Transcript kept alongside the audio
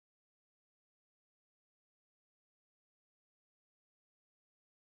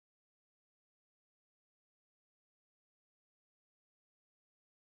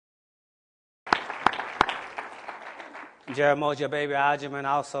Jeramogi Baby Ajiman,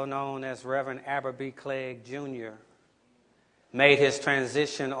 also known as Reverend Albert B. Clegg Jr., made his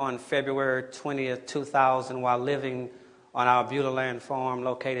transition on February 20th, 2000 while living on our Beulah Land farm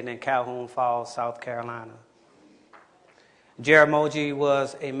located in Calhoun Falls, South Carolina. Jeramogi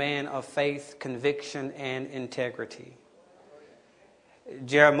was a man of faith, conviction, and integrity.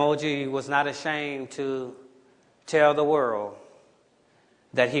 Jeramogi was not ashamed to tell the world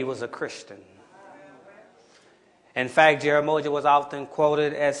that he was a Christian. In fact, Jeramogi was often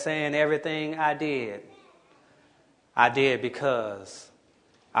quoted as saying, "Everything I did because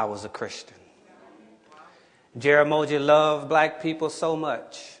I was a Christian." Jeramogi loved black people so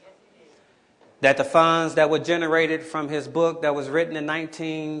much that the funds that were generated from his book that was written in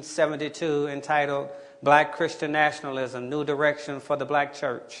 1972 entitled Black Christian Nationalism, New Direction for the Black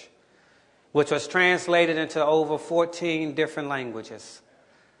Church, which was translated into over 14 different languages.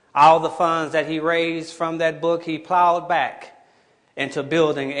 All the funds that he raised from that book, he plowed back into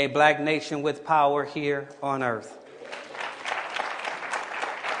building a black nation with power here on earth.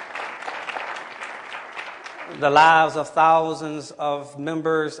 The lives of thousands of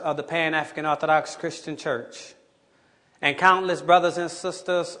members of the Pan-African Orthodox Christian Church and countless brothers and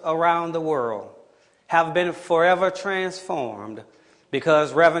sisters around the world have been forever transformed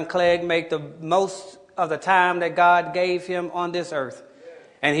because Reverend Clegg made the most of the time that God gave him on this earth,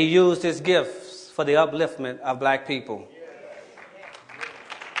 and he used his gifts for the upliftment of black people.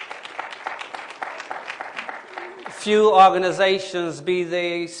 Few organizations, be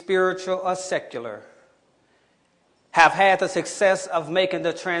they spiritual or secular, have had the success of making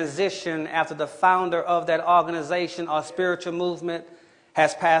the transition after the founder of that organization or spiritual movement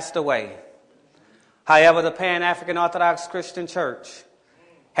has passed away. However, the Pan-African Orthodox Christian Church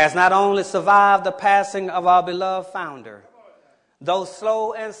has not only survived the passing of our beloved founder, though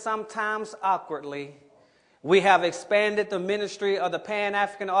slow and sometimes awkwardly, we have expanded the ministry of the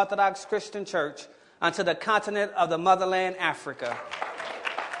Pan-African Orthodox Christian Church unto the continent of the motherland, Africa.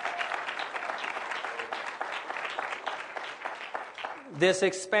 This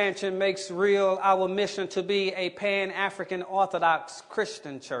expansion makes real our mission to be a Pan-African Orthodox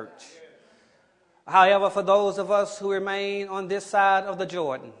Christian church. However, for those of us who remain on this side of the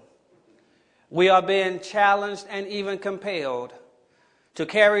Jordan, we are being challenged and even compelled to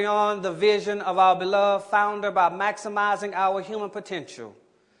carry on the vision of our beloved founder by maximizing our human potential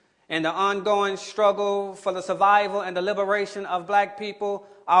in the ongoing struggle for the survival and the liberation of black people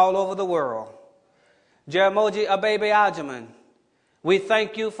all over the world. Jeramogi Baby Ajiman, we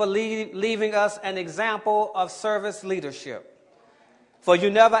thank you for leaving us an example of service leadership. For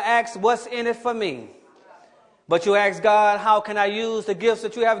you never asked, "What's in it for me?" But you asked, "God, how can I use the gifts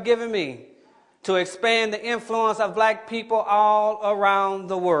that you have given me to expand the influence of black people all around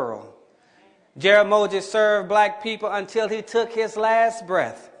the world?" Jeramogi served black people until he took his last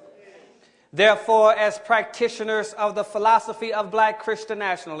breath. Therefore, as practitioners of the philosophy of black Christian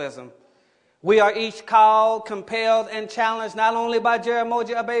nationalism, we are each called, compelled, and challenged not only by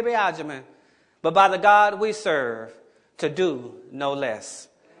Jeramogi Baby Ajiman, but by the God we serve to do no less.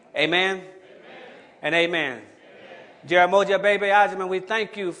 Amen, amen. And amen. Jeramogi Baby Ajiman, we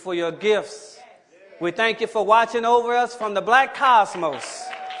thank you for your gifts. We thank you for watching over us from the black cosmos,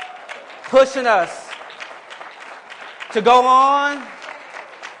 pushing us to go on,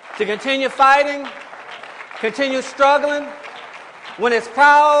 to continue fighting, continue struggling, when it's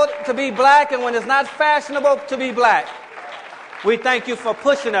proud to be black and when it's not fashionable to be black. We thank you for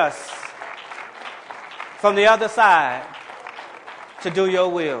pushing us from the other side to do your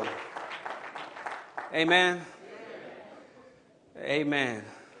will. Amen. Amen.